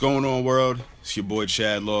Going on, world? It's your boy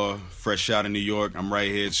Chad Law, fresh out of New York. I'm right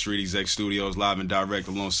here at Street Exec Studios, live and direct,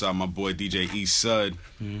 alongside my boy DJ East Sud.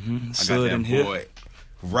 I got that boy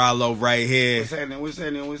Rollo right here. What's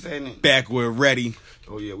happening? Back with Ready.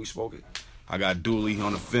 Oh yeah, we spoke it. I got Dooley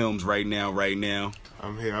on the films right now.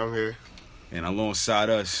 I'm here. And alongside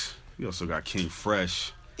us, we also got King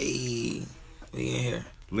Fresh. Hey, we in here.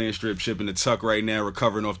 Land Strip shipping the tuck right now,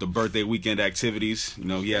 recovering off the birthday weekend activities. You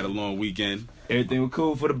know, he had a long weekend. Everything was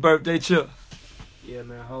cool for the birthday trip. Yeah,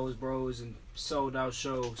 man, hoes, bros, and sold out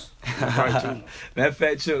shows. Man,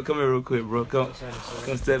 Fat Chip, come here real quick, bro. Come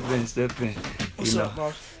step in. What's up,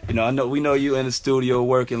 boss? We know you in the studio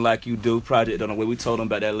working like you do. Project on the way. We told them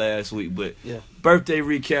about that last week, but yeah. Birthday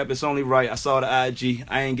recap. It's only right. I saw the IG.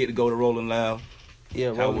 I ain't get to go to Rolling Loud.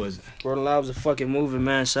 Yeah, how was it? Rolling Loud was a fucking movie,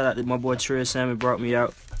 man. Shout out to my boy Trey Salmon, brought me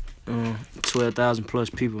out. 12,000 plus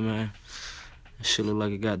people, man. That shit look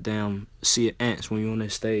like a goddamn sea of ants when you on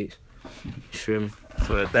that stage. You feel me?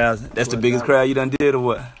 12,000. That's the biggest crowd you done did, or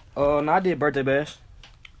what? No, I did Birthday Bash.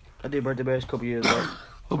 A couple years ago.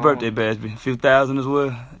 What birthday bash be? A few thousand as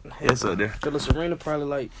well? Yes, up there. Phyllis Arena probably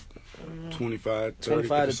like 25, 30.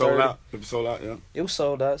 25 to 30. If it's sold out, yeah. It was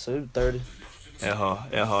sold out, so it was 30.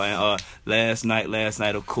 And last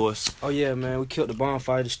night, of course. Oh yeah, man, we killed the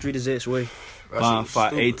bonfire the Street Execs way.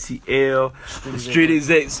 Bonfire ATL, Street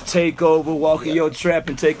Execs take over, walk in your trap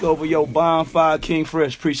and take over your bonfire. King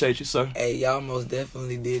Fresh, appreciate you, sir. Hey, y'all most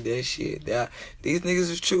definitely did that shit. These niggas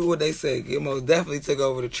is true what they say. You most definitely took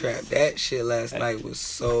over the trap. That shit last night was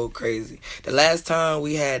so crazy. The last time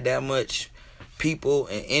we had that much people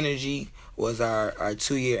and energy was our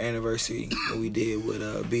 2-year anniversary that we did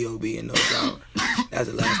with B.O.B. and No Doubt. That's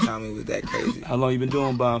the last time it was that crazy. How long you been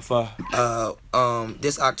doing bonfire?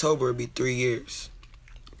 This October will be 3 years.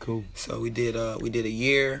 Cool. So we did a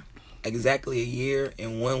year, exactly a year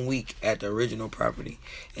and 1 week at the original property,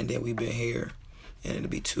 and then we've been here, and it'll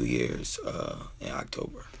be 2 years in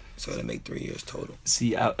October. So it'll make 3 years total.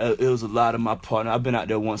 See, it was a lot of my partner. I've been out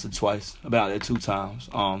there once or twice. I've been out there 2 times.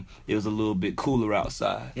 It was a little bit cooler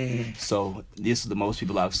outside. Mm-hmm. So this is the most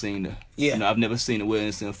people I've seen there. Yeah. You know, I've never seen the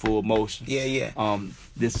wilderness in full motion. Yeah.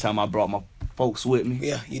 This time I brought my folks with me.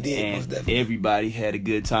 Yeah, you did. And most definitely. everybody had a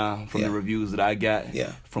good time from the reviews that I got.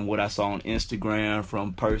 Yeah. From what I saw on Instagram,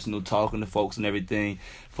 from personal talking to folks and everything.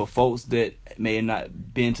 For folks that may have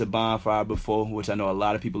not been to Bonfire before, which I know a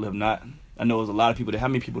lot of people have not. I know it was a lot of people there. How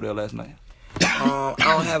many people there last night? I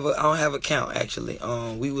don't have a count actually.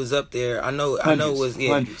 We was up there. I know it was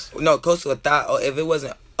hundreds. No, close to 1,000. If it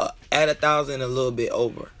wasn't at 1,000, a little bit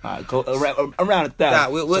over. All right, around 1,000. Nah,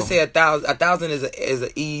 we'll say 1,000. 1,000 is an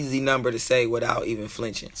easy number to say without even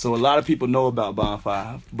flinching. So a lot of people know about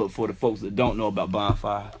Bonfire, but for the folks that don't know about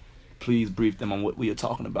Bonfire, please brief them on what we are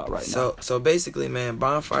talking about right now. So basically, man,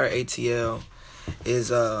 Bonfire ATL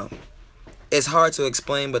is it's hard to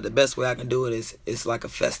explain, but the best way I can do it is it's like a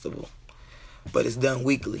festival, but it's done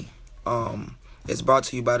weekly. It's brought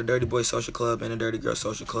to you by the Dirty Boy Social Club and the Dirty Girl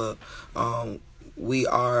Social Club. We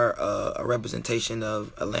are a representation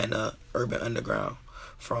of Atlanta urban underground,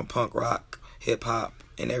 from punk rock, hip hop,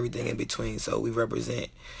 and everything in between. So we represent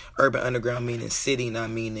urban underground, meaning city, not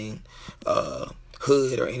meaning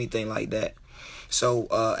hood or anything like that. So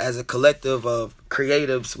as a collective of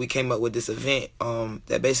creatives, we came up with this event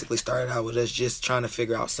that basically started out with us just trying to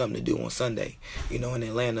figure out something to do on Sunday. You know, in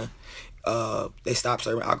Atlanta, they stopped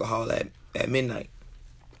serving alcohol at midnight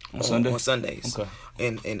on Sundays. Okay.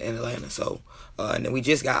 In Atlanta. So and then we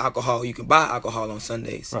just got alcohol. You can buy alcohol on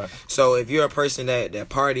Sundays. Right. So if you're a person that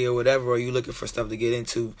party or whatever, or you looking for stuff to get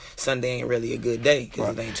into, Sunday ain't really a good day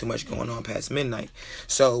because there ain't too much going on past midnight.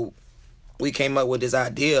 So we came up with this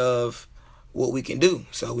idea of what we can do.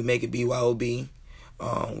 So we make it BYOB.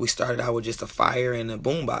 We started out with just a fire and a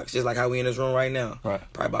boombox, just like how we in this room right now. Right.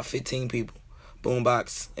 Probably about 15 people.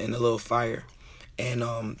 Boombox and a little fire. And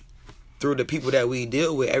through the people that we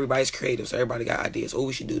deal with, everybody's creative, so everybody got ideas. Oh,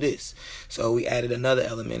 we should do this. So we added another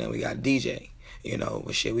element, and we got a DJ. You know,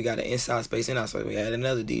 but shit, we got an inside space and outside. We had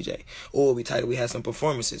another DJ. Or we had some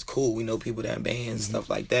performances. Cool. We know people that in bands and stuff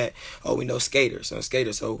like that. Oh, we know skaters. So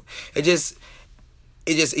it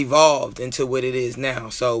just evolved into what it is now.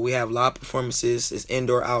 So we have live performances. It's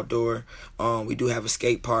indoor, outdoor. We do have a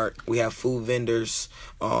skate park. We have food vendors.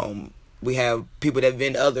 We have people that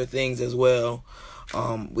vend other things as well.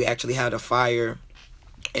 We actually had a fire.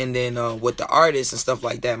 And then with the artists and stuff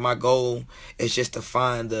like that, my goal is just to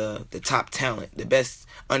find the top talent, the best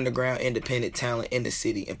underground independent talent in the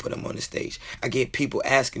city, and put them on the stage. I get people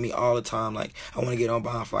asking me all the time, like, I want to get on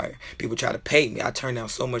Bonfire. People try to pay me. I turn down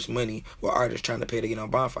so much money with artists trying to pay to get on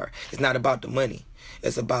Bonfire. It's not about the money.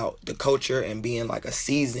 It's about the culture and being like a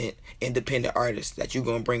seasoned independent artist that you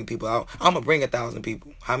gonna bring people out. I'm gonna bring 1,000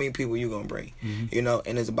 people. How many people you gonna bring? You know,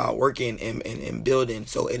 and it's about working and building.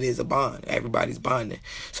 So it is a bond. Everybody's bonding.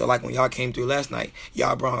 So like when y'all came through last night,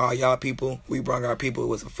 y'all brought all y'all people. We brought our people. It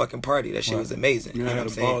was a fucking party. That shit was amazing. Yeah, you know I what I'm had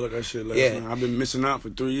a saying? ball at that shit last night. I've been missing out for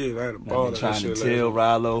 3 years. I had a ball at that trying shit to last tell night.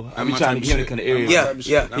 Rallo. I've been trying to get him to come to the area. Yeah, type of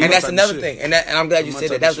shit. yeah, That's and my that's type of another shit. thing, and I'm glad you That's my said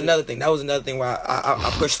that. type That of was shit. another thing. That was another thing why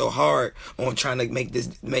I pushed so hard on trying to make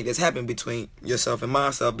this happen between yourself and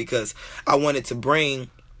myself, because I wanted to bring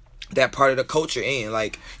that part of the culture in.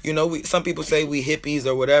 Like, you know, some people say we hippies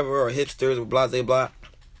or whatever, or hipsters or blah blah blah.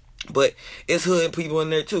 But it's hood people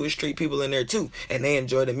in there too. It's street people in there too, and they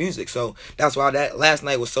enjoy the music. So that's why that last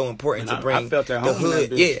night was so important And to bring I felt that the home in that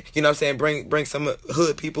hood. bitch. Yeah, you know what I'm saying. Bring some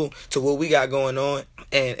hood people to what we got going on,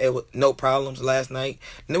 and it was no problems last night.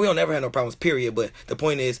 No, we don't never have no problems, period. But the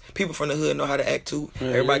point is, people from the hood know how to act too.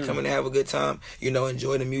 Everybody come in and have a good time. You know,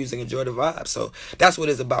 enjoy the music, enjoy the vibe. So that's what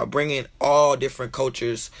it's about: bringing all different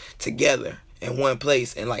cultures together in one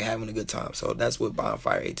place and like having a good time. So that's what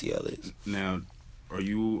Bonfire ATL is. Now, are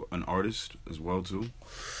you an artist as well too,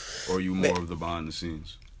 or are you more of the behind the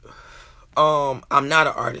scenes? I'm not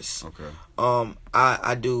an artist. Okay.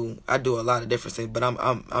 I do a lot of different things, but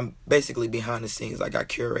I'm basically behind the scenes. Like I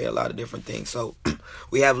curate a lot of different things. So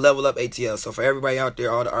we have Level Up ATL. So for everybody out there,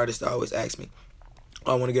 all the artists that always ask me,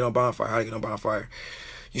 I want to get on Bonfire. How to get on Bonfire?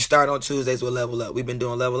 You start on Tuesdays with Level Up. We've been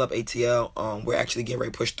doing Level Up ATL. We're actually getting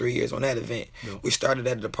ready to push 3 years on that event. Yeah. We started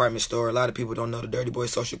at a department store. A lot of people don't know the Dirty Boy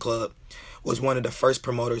Social Club was one of the first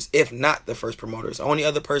promoters, if not the first promoters. The only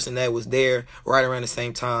other person that was there right around the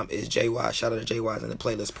same time is JY. Shout out to JY's and the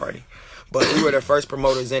Playlist Party. But we were the first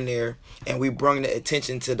promoters in there, and we brought the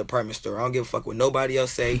attention to the department store. I don't give a fuck what nobody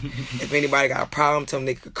else say. If anybody got a problem, tell them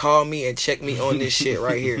they could call me and check me on this shit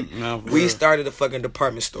right here. We started a fucking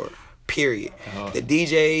department store, period. The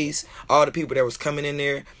DJs, all the people that was coming in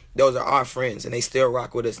there, those are our friends, and they still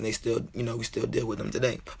rock with us, and they still, you know, we still deal with them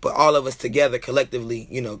today. But all of us together, collectively,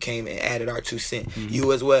 you know, came and added our 2 cents.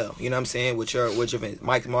 You as well, you know what I'm saying, with your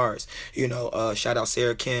Mike Mars, you know, shout out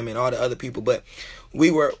Sarah Kim and all the other people. But we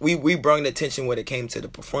brought the attention when it came to the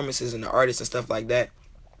performances and the artists and stuff like that.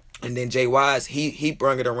 And then Jay Wise, he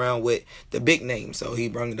brung it around with the big names. So he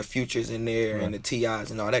brung the Futures in there and the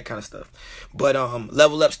T.I.s and all that kind of stuff. But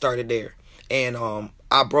Level Up started there. And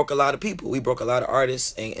I broke a lot of people. We broke a lot of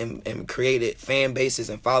artists and created fan bases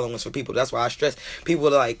and followings for people. That's why I stress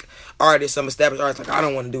people like artists, some established artists, like, I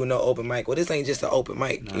don't want to do no open mic. Well, this ain't just an open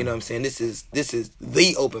mic. No. You know what I'm saying? This is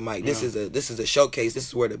the open mic. This is a showcase. This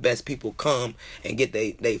is where the best people come and get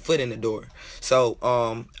they foot in the door. So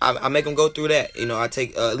I make them go through that. You know, I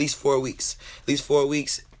take at least 4 weeks. At least 4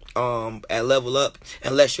 weeks at Level Up,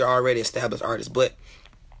 unless you're already established artist. But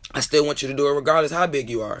I still want you to do it regardless how big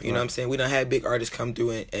you are. You know what I'm saying? We done had big artists come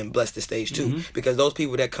through and bless the stage too. Because those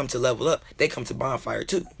people that come to Level Up, they come to Bonfire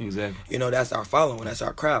too. Exactly. You know, that's our following, that's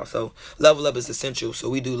our crowd. So Level Up is essential. So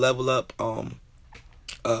we do Level Up, and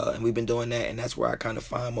we've been doing that, and that's where I kind of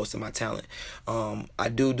find most of my talent. I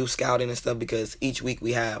do scouting and stuff, because each week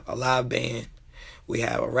we have a live band, we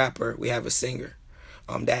have a rapper, we have a singer.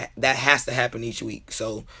 That has to happen each week.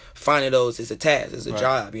 So finding those is a task, it's a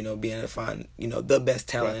job, you know, being able to find, you know, the best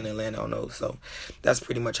talent in Atlanta on those. So that's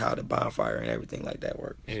pretty much how the Bonfire and everything like that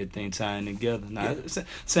work. Everything tying together. Now, it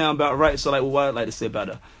sound about right. So like what I'd like to say about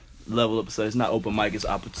the Level Up, so it's not open mic, it's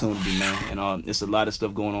opportunity, man. And it's a lot of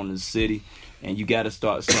stuff going on in the city, and you got to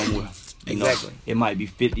start somewhere. Exactly. Know, it might be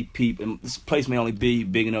 50 people. And this place may only be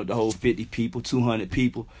big enough to hold 50 people, 200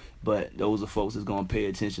 people. But those are folks that's going to pay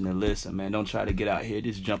attention and listen, man. Don't try to get out here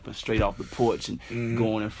just jumping straight off the porch and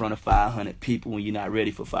going in front of 500 people when you're not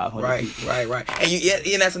ready for 500 people. Right.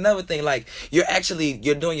 And that's another thing. Like, you're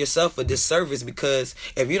doing yourself a disservice, because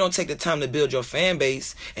if you don't take the time to build your fan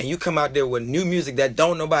base and you come out there with new music that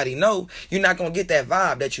don't nobody know, you're not going to get that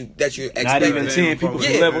vibe that you expect. Not even 10 people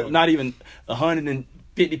from Level, not even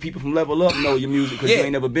 150 people from Level Up know your music because you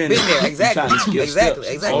ain't never been there.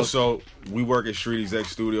 Exactly. Also, we work at Street Exec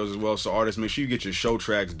Studios as well, so artists, make sure you get your show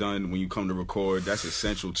tracks done when you come to record. That's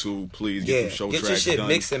essential too. Please get your show tracks done. Get your shit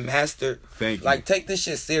mixed and mastered. Thank you. Like, take this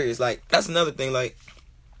shit serious. Like, that's another thing. Like,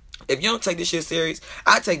 if you don't take this shit serious,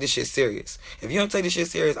 I take this shit serious. If you don't take this shit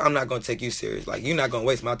serious, I'm not gonna take you serious. Like, you're not gonna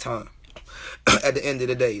waste my time. At the end of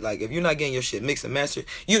the day, like, if you're not getting your shit mixed and mastered,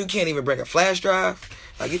 you can't even bring a flash drive.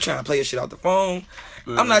 Like, you're trying to play your shit off the phone.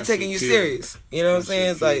 I'm not taking you serious. You know what I'm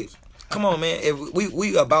saying? It's like, Come on, man. If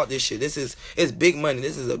we about this shit. It's big money.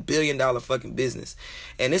 This is $1 billion fucking business.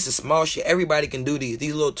 And this is small shit. Everybody can do these.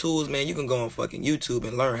 These little tools, man, you can go on fucking YouTube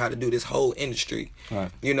and learn how to do this whole industry.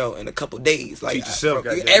 Right. You know, in a couple days. Like Teach yourself,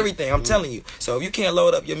 everything, I'm telling you. So if you can't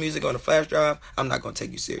load up your music on a flash drive, I'm not gonna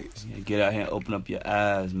take you serious. Yeah, get out here and open up your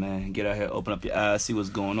eyes, man. Get out here, open up your eyes, see what's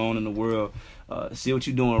going on in the world. See what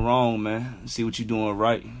you're doing wrong, man. See what you're doing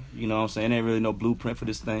right. You know what I'm saying? There ain't really no blueprint for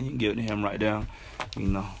this thing. You can give it to him right down. You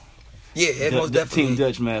know. Yeah, most definitely. Team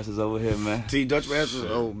Dutch Masters over here, man. Team Dutch Masters,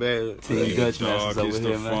 oh man. Team Dutch Masters over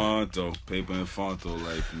here, man. Fonto, Paper and Fonto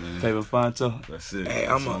life, man. Paper and Fonto. That's it. Hey,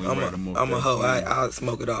 I'm a hoe. I'll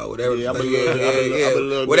smoke it all. Whatever. Yeah,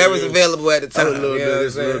 whatever's available at the time. A little bit of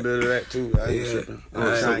this, a little bit of that too. I ain't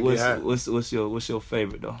tripping. So what's your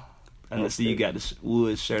favorite though? And let's see, you got the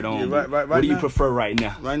Woods shirt on. Yeah, right what do you now, prefer right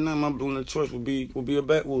now? Right now, my only choice would be a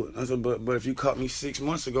backwood. I said, but if you caught me 6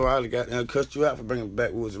 months ago, I'd have cussed you out for bringing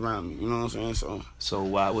backwoods around me. You know what I'm saying? So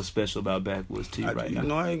what's special about backwoods to you right now? You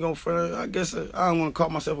know, I ain't gonna further. I guess I don't want to call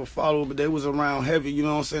myself a follower, but they was around heavy. You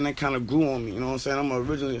know what I'm saying? They kind of grew on me. You know what I'm saying? I'm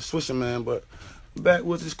originally a Swisher man, but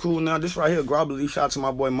backwoods is cool now. This right here, Grobber Leaf. Shout out to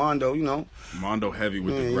my boy Mondo. You know, Mondo heavy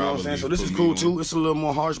with the Grobber. You know what I'm saying? So this is cool too. It's a little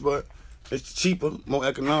more harsh, but it's cheaper, more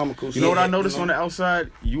economical. You know what I noticed on the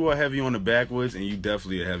outside? You are heavy on the backwoods, and you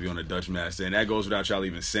definitely are heavy on the Dutch Master, and that goes without y'all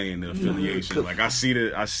even saying the affiliation. Like I see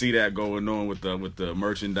that going on with the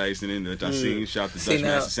merchandise, and then that I seen. Shout out to Dutch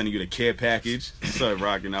Master sending you the care package. Started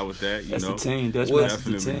rocking out with that. That's know, the team. Dutch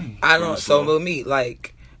Master's the team. I don't. So with me,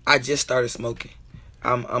 like I just started smoking.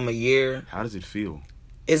 I'm a year. How does it feel?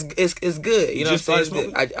 It's good. You know what I'm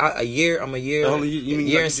saying? I'm a year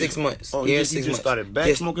year and 6 months. Oh, year you and 6 months. Just started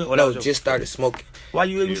back smoking? Or no, just started smoking. Why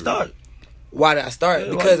you even start? Why did I start?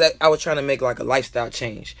 Because I was trying to make like a lifestyle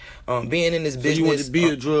change. Being in this business. You wanted to be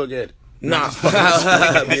a drug addict? Nah. Be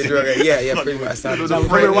a drug addict. Yeah, pretty much.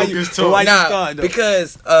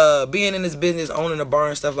 Because being in this business, owning a bar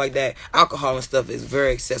and stuff like that, alcohol and stuff is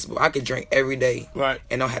very accessible. I could drink every day, right,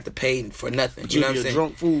 and don't have to pay for nothing. But you know what I'm saying?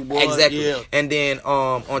 Drunk food, boy. Exactly. Yeah. And then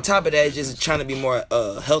on top of that, just trying to be more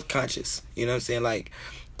health conscious. You know what I'm saying? Like,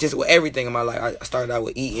 just with everything in my life, I started out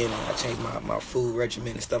with eating, and I changed my food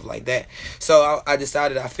regimen and stuff like that. So I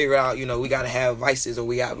decided, I figured out, you know, we got to have vices, or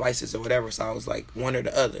we got vices, or whatever. So I was like one or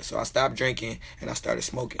the other. So I stopped drinking, and I started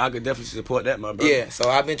smoking. I could definitely support that, my brother. Yeah. So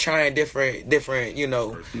I've been trying different. You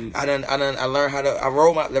know, I learned how to. I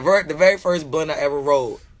rolled the very first blunt I ever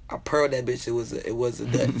rolled. I pearled that bitch. It was a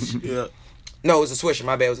Dutch. Yeah. No, it was a Swisher.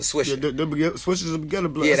 My bad, it was a Swisher. Yeah, the Swisher is a beginner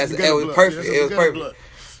blood. Yeah, it was perfect. It was perfect.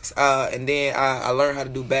 And then I learned how to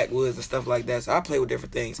do backwoods and stuff like that. So I play with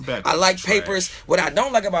different things. I like papers. What I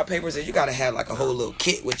don't like about papers is you gotta have like a whole little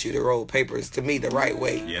kit with you to roll papers. To me, the right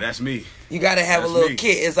way. Yeah, that's me. You gotta have a little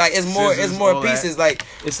kit. It's like it's more pieces. Like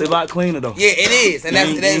it's a lot cleaner though. Yeah, it is, and that's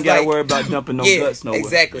you ain't gotta worry about dumping no guts nowhere.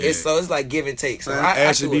 Exactly. Yeah. It's like give and take. So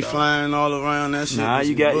I should be flying all around that shit. Nah,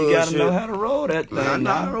 you gotta know how to roll that thing. And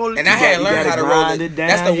I had to learn how to roll it.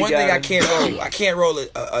 That's the one thing I can't roll. I can't roll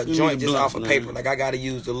a joint just off of paper. Like I gotta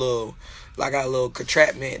use the little. I got a little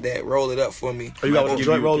contraptment that roll it up for me. Oh, you got a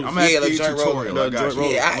joint roller? Yeah, the joint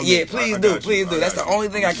roller. Yeah, please do. That's the only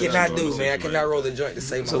thing I cannot do, man. I cannot roll the joint to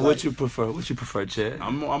save my life. So what you prefer, Chad?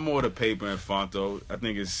 I'm more the Paper and Fonto. I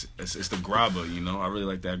think it's the Grobber, you know. I really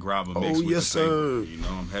like that Grobber mix. Oh, yes, sir. You know,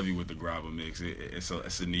 I'm heavy with the Grobber mix. It's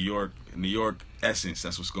a New York essence.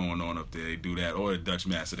 That's what's going on up there. They do that, or the Dutch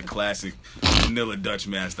Master, the classic vanilla Dutch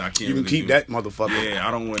Master. I can't. You can keep that motherfucker. Yeah,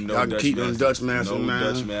 I don't want no. I can keep them Dutch Master, man.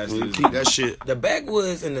 Dutch Masters. Keep that shit. The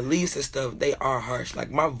backwoods and the leaves and stuff, they are harsh.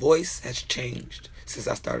 Like my voice has changed since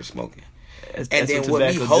I started smoking. And then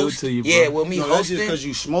with me hosting, with me hosting, because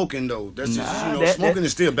you smoking though. That's just smoking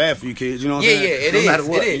is still bad for you kids. You know what I'm saying? Yeah, it is. No matter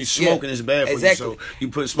what, you smoking is bad for you. So you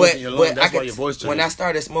put smoke in your lungs. That's why your voice changes. When I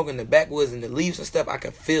started smoking the backwoods and the leaves and stuff, I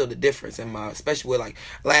could feel the difference in my, especially with like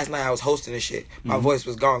last night I was hosting and shit. My voice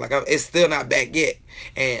was gone. Like it's still not back yet,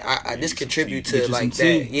 and I just contribute to like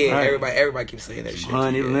that. Yeah, right. Everybody keeps saying that shit.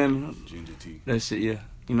 Honey, lemon, ginger tea. That shit, yeah.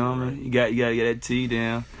 You know what I mean? You gotta get that tea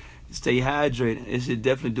down. Stay hydrated. It should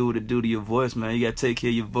definitely do what it do to your voice, man. You gotta take care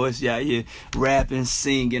of your voice. You out here rapping,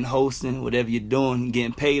 singing, hosting, whatever you're doing,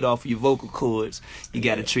 getting paid off of your vocal cords. You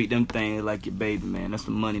gotta treat them things like your baby, man. That's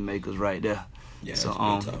the money makers right there. Yeah. So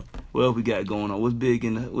what we got going on? What's big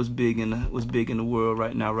in the world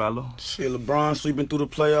right now, Rallo? Shit, LeBron sweeping through the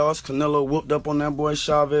playoffs. Canelo whooped up on that boy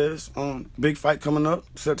Chavez. Big fight coming up,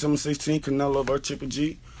 September 16th. Canelo versus Triple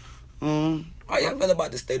G. How y'all feel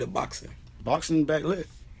about the state of boxing? Boxing back lit.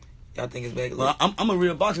 Y'all think it's back lit? Well, I'm a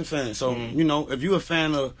real boxing fan, so you know, if you're a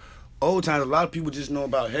fan of old times, a lot of people just know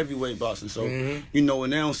about heavyweight boxing. So, you know, when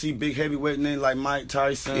they don't see big heavyweight names like Mike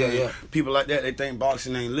Tyson, people like that, they think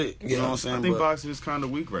boxing ain't lit. You know what I'm saying? I think boxing is kind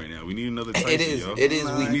of weak right now. We need another Tyson, It is. yo. It is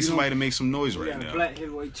weak. We need somebody to make some noise right now. Black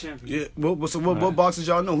heavyweight champion. Yeah. What boxers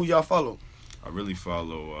y'all know? Who y'all follow? I really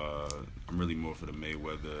follow. I'm really more for the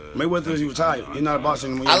Mayweather. Mayweather, he retired. He's not a boxer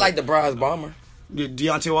anymore. I like the Bronze Bomber.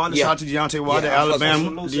 Deontay Wilder, Yeah. shout out to Deontay Wilder, Yeah, I fuck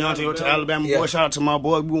Alabama. with Deontay to Alabama Yeah. boy, shout out to my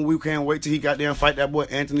boy. We can't wait till he got there and fight that boy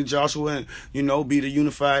Anthony Joshua and, you know, be the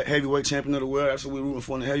unified heavyweight champion of the world. That's what we're rooting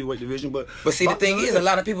for in the heavyweight division. But see, the thing is, a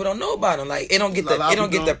lot of people don't know about him. Like, it don't get A lot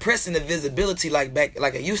of people the press and the visibility like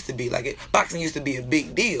it used to be. Like, boxing used to be a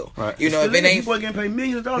big deal. Right. You know, if it ain't people getting paid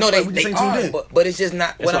millions of dollars. no, we just they ain't tuned are, in. but it's just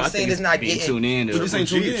not. That's What why I'm I saying think is not being getting. tuned in. We just ain't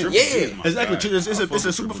tuned in. Yeah. Exactly. God. It's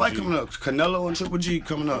a super fight coming up. Canelo and Triple G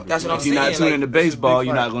coming up. That's what I'm If you're not saying, tuned like, into baseball, big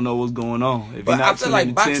you're fight. not gonna know what's going on. If But you're not I feel tuned like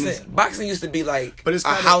into tennis, boxing used to be like But it's a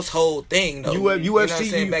kinda- household thing, though. UFC, you know what I'm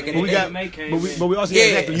saying? Back in the we day. got, but we also Yeah.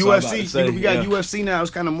 exactly That's what I'm about UFC. to say, We got yeah. UFC now. It's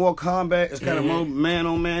kind of more combat. It's kind of more man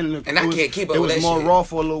on man. And I can't keep up it with was that more shit. raw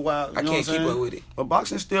for a little while. You I know can't what I'm keep saying? up with it. But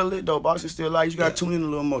boxing's still lit though. Boxing's still live. You got to tune in a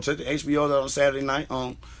little more. Check the HBO out on Saturday night.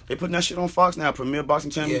 They putting that shit on Fox now. Premier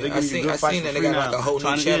Boxing Champions. Yeah, they I giving you seen good fights that. for They free got like now. a whole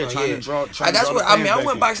new channel. Trying Yeah, to draw that's the what I fans mean. I back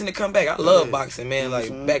want in. boxing to come back. I love Yeah. boxing, man. You know what I'm Like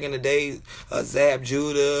saying? back in the days, Zab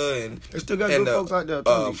Judah and They still got and good folks out there.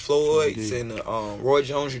 Too. Floyd's and Roy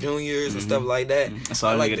Jones Juniors and stuff like that. I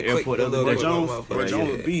saw a like nigga at the quick airport the other little day. Roy quick Jones, motherfucker. Roy Jones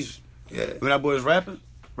Yeah. was a beast. Yeah. When that boy was rapping.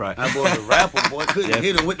 right? That boy was a rapper, boy. Couldn't Yeah.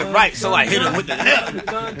 hit him with the right, so I hit him with the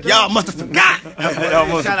left. Y'all must have forgot. Y'all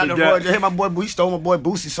must Shout have out to forgot. Roy. Hey, my boy, he stole my boy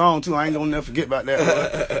Boosie's song too. I ain't gonna never forget about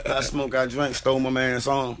that. Boy. I smoke, I drink, stole my man's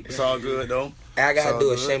song. It's all good though. I gotta It's all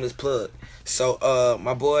do a good. shameless plug. So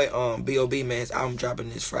my boy B.O.B. man, his album dropping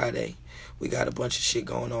this Friday. We got a bunch of shit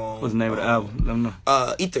going on. What's the name of the album? Let me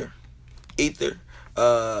know. Ether.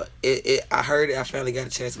 I heard it. I finally got a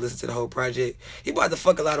chance to listen to the whole project. He about to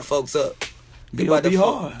fuck a lot of folks up. He about to B.O.B.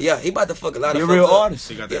 fuck- hard. Yeah, he about to fuck a lot You're of a folks real up. artist.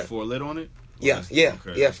 They got Yeah. that 4 lit on it. Yeah,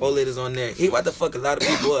 Okay. 4 letters on there. He about to fuck a lot of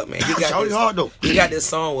people up, man. He got Shawty this, hard though. He got this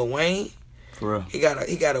song with Wayne. For real. He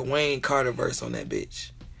got a Wayne Carter verse on that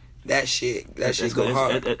bitch. That shit go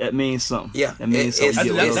hard. That means something. Yeah. That means It's-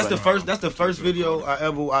 something. it's- Yeah, That's the first video I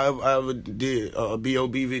ever did, a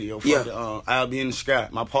B.O.B. video for Yeah. the I'll Be in the Sky.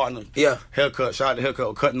 My partner, Yeah. Haircut, shout out to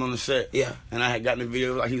Haircut, cutting on the set. Yeah. And I had gotten the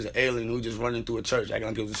video like he was an alien who was just running through a church acting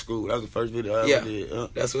like it was a school. That was the first video I Yeah. ever did.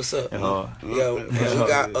 That's what's up. hard. Yeah, Yeah. we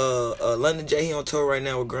got London J. He on tour right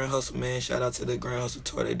now with Grand Hustle, man. Shout out to the Grand Hustle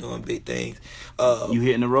tour. They doing big things. You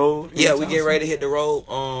hitting the road? Yeah, we get ready to hit the road.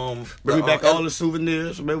 Bring me back all the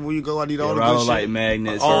souvenirs. Remember when you go, I need all the I good don't shit. like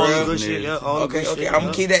magnets. All or the good souvenirs. shit. Yeah, all the Okay, good okay. shit. I'm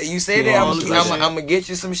gonna keep that. You said Yeah, that. all the good shit. I'm gonna get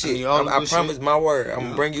you some shit. Yeah, all the I good promise shit. my word. I'm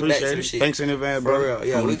gonna bring you back Appreciate some it. shit. Thanks in advance, For bro. real.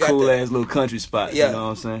 Yeah, From we the got cool that. ass little country spots. Yeah. You know what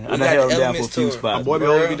I'm saying? We I done got held the them down for a Elements few tour. spots. My boy be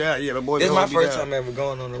For always real? be down. Yeah, my boy be This is my always be first down. time ever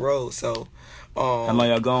going on the road. So, How long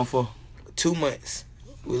y'all going for? 2 months.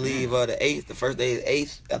 We leave the 8th. The first day is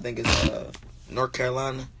 8th. I think it's North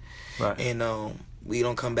Carolina. Right. And we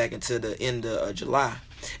don't come back until the end of July.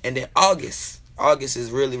 And then August is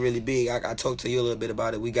really, really big. I talked to you a little bit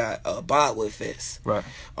about it. We got Bodwood Fest. Right.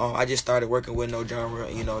 I just started working with No Genre,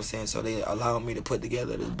 you know what I'm saying? So they allowed me to put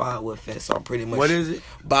together this Bodwood Fest. So I'm pretty much... What is it?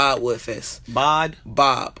 Bodwood Fest. Bod.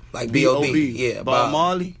 Bob. Like B.O.B. Yeah, Bob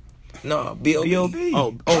Marley. No, B.O.B. B.O.B.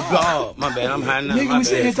 Oh, God. My bad. I'm hiding out. Nigga, My we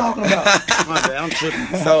sitting here bad. talking about. My bad. I'm tripping.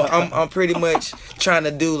 So I'm pretty much trying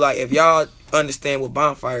to do, like, if y'all understand what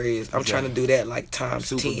Bonfire is, I'm trying to do that like times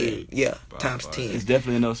Super 10. big. Yeah, Bonfire. times 10. There's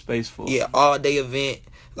definitely enough space for Yeah, all day event,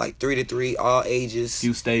 like 3 to 3, all ages.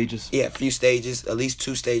 few stages. Yeah, a few stages, at least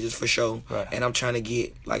 2 stages for sure. Right. And I'm trying to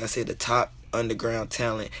get, like I said, the top underground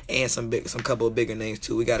talent and some couple of bigger names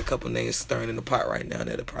too. We got a couple names stirring in the pot right now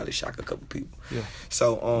that'll probably shock a couple people. Yeah.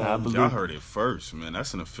 So Nah, I believe Y'all heard it first, man.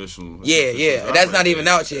 That's an official. Yeah. drop That's not right even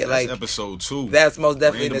there. out yet, That's like, episode 2. that's most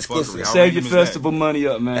definitely an Random exclusive. fuckery. How Save your random is that? festival money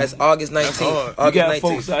up, man. That's August 19th. hard. You August got 19th.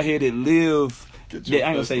 folks out here that live. Get Yeah, your I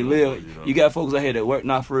ain't gonna say festival live. money, You got folks out here that work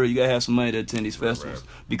not for real. You gotta have some money to attend these festivals right.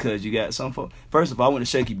 because you got some folks. First of all, I went to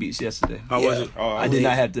Shaky Beats yesterday. How was it? Oh, I did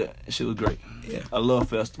not have to. Shit was great. Yeah. I love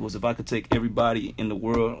festivals. If I could take everybody in the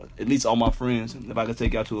world, at least all my friends, if I could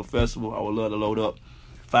take y'all to a festival, I would love to load up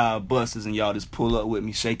 5 buses and y'all just pull up with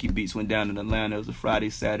me. Shaky Beats went down in Atlanta. It was a Friday,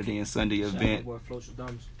 Saturday, and Sunday event.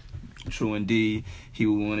 True indeed. He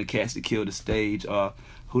was one of the cats that killed the stage.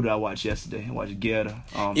 Who did I watch yesterday? I watched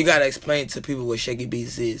Guetta. You gotta explain to people what Shaky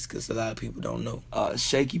Beats is, because a lot of people don't know.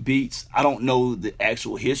 Shaky Beats, I don't know the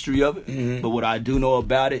actual history of it, but what I do know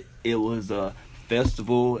about it, it was a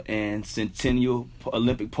festival in Centennial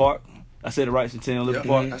Olympic Park. I said it right, Centennial Olympic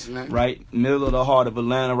Park. That's the name. Right, middle of the heart of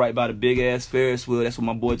Atlanta, right by the big ass Ferris wheel. That's what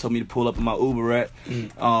my boy told me to pull up in my Uber at.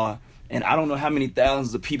 And I don't know how many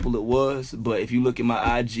thousands of people it was, but if you look at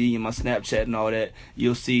my IG and my Snapchat and all that,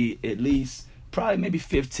 you'll see at least probably maybe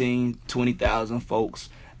 15, 20,000 folks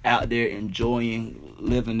out there enjoying,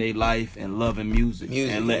 living their life and loving music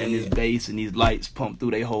and letting this bass and these lights pump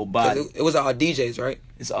through their whole body. It was all DJs, right?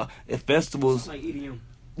 It's all at festivals. It's like EDM.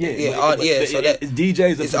 So that it's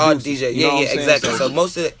DJs. It's all DJ. Yeah, exactly. So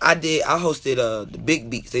most of I hosted the Big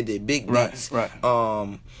Beats. They did Big Beats. Right.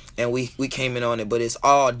 And we came in on it, but it's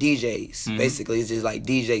all DJs. Basically, it's just like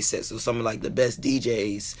DJ sets. So some of like the best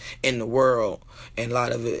DJs in the world, and a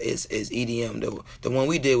lot of it is EDM. The one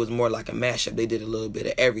we did was more like a mashup. They did a little bit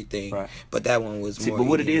of everything, right. But that one was more. But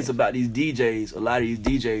what EDM. it is about these DJs, a lot of these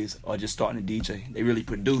DJs are just starting to DJ. They really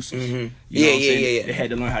producers. Mm-hmm. You know what I'm saying? Yeah. They had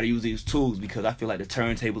to learn how to use these tools because I feel like the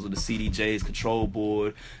turntables or the CDJs, control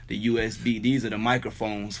board, the USB, these are the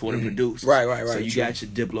microphones for the producers. Right. So you got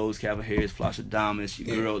your Diplos, Cavaliers, Flash of Diamonds,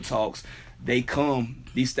 your Girl Talks. They come,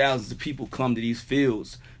 these thousands of people come to these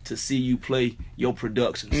fields to see you play your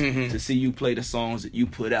productions, to see you play the songs that you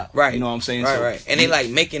put out. Right. You know what I'm saying? Right. And they like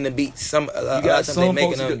making the beats. You got some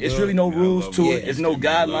folks. It's really no rules to it. There's no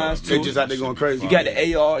guidelines to it. They just out there going crazy. You got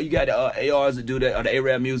the AR, you got the ARs that do that, or the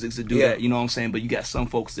Arab musics that do that. You know what I'm saying? But you got some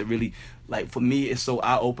folks that really, like, for me, it's so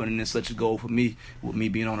eye-opening and it's such a goal for me, with me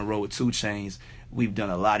being on the road with 2 Chainz. We've done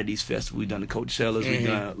a lot of these festivals. We've done the Coachellas. We've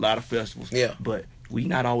done a lot of festivals. Yeah. But we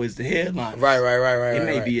not always the headline. Right. It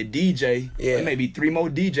may be a DJ. Yeah. It may be 3 more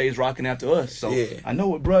DJs rocking after us. So I know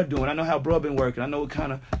what bruh doing. I know how bruh been working. I know what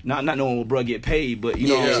kind of not knowing what bruh get paid, but you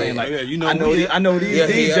know what I'm saying. Like I know these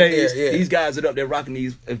DJs. These guys that up there rocking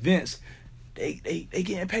these events. They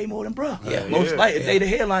getting paid more than bruh. If they the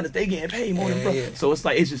headliners, they getting paid more than bruh. Yeah. So it's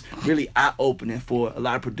like it's just really eye opening for a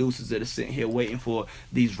lot of producers that are sitting here waiting for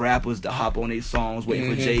these rappers to hop on their songs,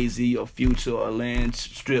 waiting for Jay-Z or Future or Lance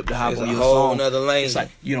Strip to hop on your song. Another lane. It's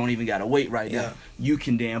like you don't even gotta wait right now. You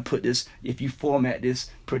can then put this, if you format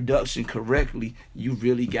this production correctly, you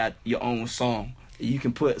really got your own song. You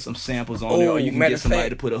can put some samples on there, or you can get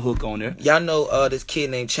somebody to put a hook on there. Y'all know this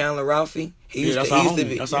kid named Chandler Ralphie? He used to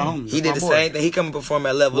be. That's our homie. He did the same thing. He come and perform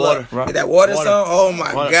at Level Up. Right. That water song, oh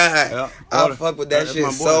my God. Yeah, I fuck with that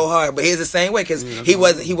shit so hard. But he's the same way because he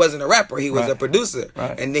wasn't a rapper. He was a producer.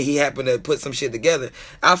 Right. And then he happened to put some shit together.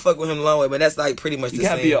 I fuck with him a long way, but that's like pretty much the same. You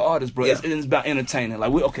gotta be an artist, bro. Yeah. It's about entertaining.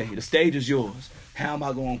 Like, the stage is yours. How am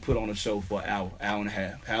I going to put on a show for an hour and a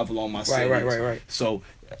half, however long my set is? Right. So,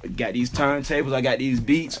 got these turntables, I got these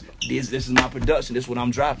beats. This is my production. This is what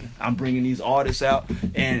I'm dropping. I'm bringing these artists out,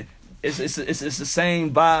 and it's the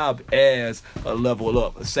same vibe as a Level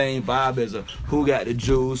Up, the same vibe as a Who Got the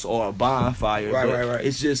Juice or a Bonfire. Right.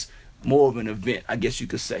 It's just more of an event, I guess you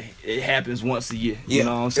could say. It happens once a year. You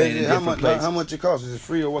know what I'm saying? How much it costs? Is it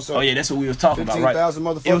free or what's up? Oh yeah, that's what we was talking about, right? 15,000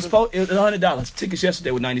 motherfuckers. It was $100. Tickets yesterday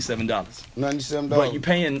were $97. $97. But you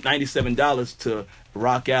paying $97 to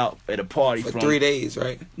rock out at a party For from 3 days,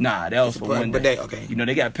 right? Nah, that was for one day. Okay. You know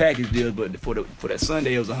they got package deals, but for that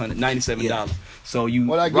Sunday it was $97. Yeah. So you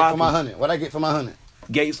What I get for my $100? What I get for my $100?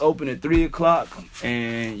 Gates open at 3:00,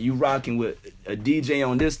 and you rocking with a DJ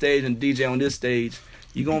on this stage and a DJ on this stage.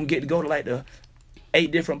 You gonna get to go to like the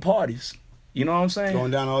 8 different parties. You know what I'm saying?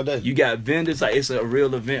 Going down all day. You got vendors, like it's a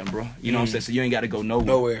real event, bro. You know what I'm saying? So you ain't got to go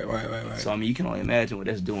nowhere. Right. So I mean, you can only imagine what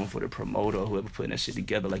that's doing for the promoter or whoever putting that shit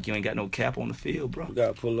together. Like you ain't got no cap on the field, bro. You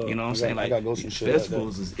gotta pull up. You know what I'm saying? Like go some shit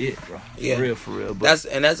festivals is it, bro. For real. But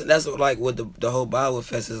That's what, like what the whole Bible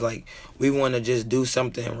Fest is like. We want to just do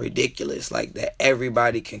something ridiculous, like that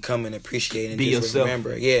everybody can come and appreciate and be just yourself.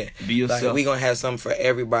 remember. Yeah, Be yourself. Like we gonna have something for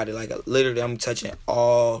everybody. Like literally, I'm touching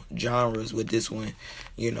all genres with this one.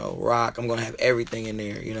 You know, rock. I'm gonna have everything in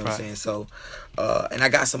there. You know what I'm saying? So, and I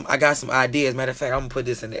got some ideas. Matter of fact, I'm gonna put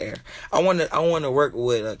this in the air. I wanna work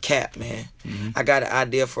with a Cap, man. I got an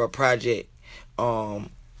idea for a project.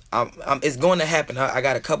 It's going to happen. I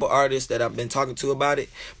got a couple artists that I've been talking to about it,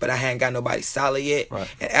 but I hadn't got nobody solid yet.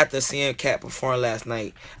 Right. And after seeing Cap perform last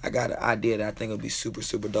night, I got an idea that I think will be super,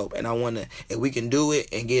 super dope. And I want to, if we can do it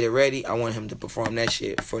and get it ready, I want him to perform that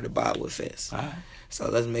shit for the Bollywood Fest. all right. So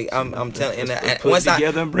let's make. I'm telling. Let's put it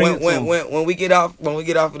together and bring it to him. When we get off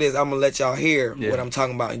of this, I'm gonna let y'all hear what I'm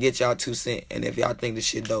talking about and get y'all 2 cents. And if y'all think this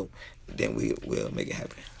shit dope, then we will make it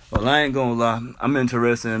happen. Well, I ain't gonna lie. I'm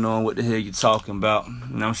interested in knowing what the hell you're talking about,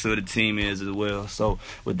 and I'm sure the team is as well. So,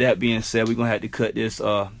 with that being said, we're gonna have to cut this.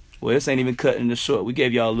 Well, this ain't even cutting this short. We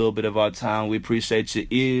gave y'all a little bit of our time. We appreciate your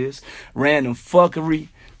ears. Random fuckery.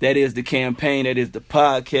 That is the campaign. That is the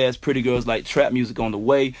podcast. Pretty Girls Like Trap Music on the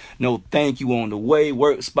way. No Thank You on the way.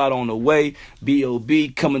 Work Spot on the way. B.O.B.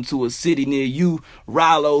 coming to a city near you.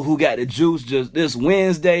 Rallo, who got the juice just this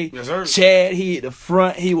Wednesday. Yes, sir. Chad, he at the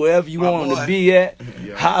front. He wherever you want him to be at.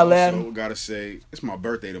 Yeah, Holla at also him. gotta say, it's my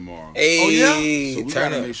birthday tomorrow. Hey, Oh, yeah? So we turn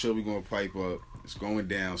gotta up. make sure we're gonna pipe up. It's going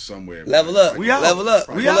down somewhere. Level up. We out. Level up.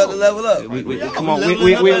 We Pull out. up to level up. Come on, leveling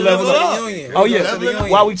we up, level leveling up. up. Union. Oh yeah, Leveling up.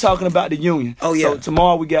 while we talking about the Union. Oh, yeah. So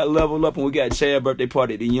tomorrow we got Level Up and we got Chad birthday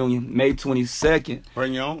party at the Union, May 22nd.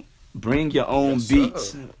 Bring your own. Bring your own Yes, beats.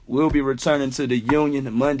 sir. We'll be returning to the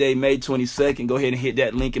Union Monday, May 22nd. Go ahead and hit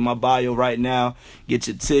that link in my bio right now. Get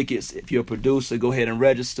your tickets. If you're a producer, go ahead and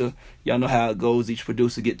register. Y'all know how it goes. Each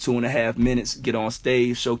producer get 2.5 minutes. Get on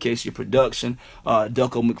stage, showcase your production.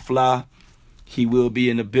 Ducko McFly, he will be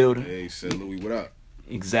in the building. Hey, said Louis, what up?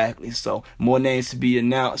 Exactly. So more names to be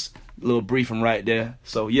announced. A little briefing right there.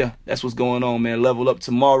 So yeah, that's what's going on, man. Level Up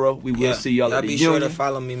tomorrow. We will see y'all at the be Union. sure to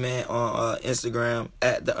follow me, man, on Instagram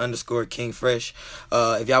at @_King Fresh.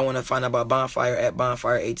 If y'all want to find out about Bonfire at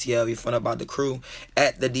Bonfire ATL, you find out about the crew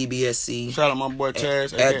at the DBSC. Shout out my boy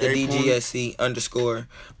Chaz At the aka Corny. DGSC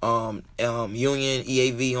 _ Union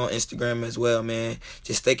EAV on Instagram as well, man.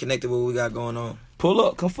 Just stay connected with what we got going on. Pull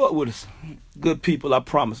up, come fuck with us. Good people, I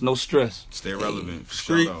promise. No stress. Stay relevant. For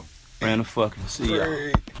Street. sure, though. Random fucking. See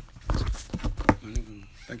y'all.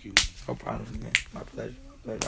 Thank you. No problem, man. My pleasure.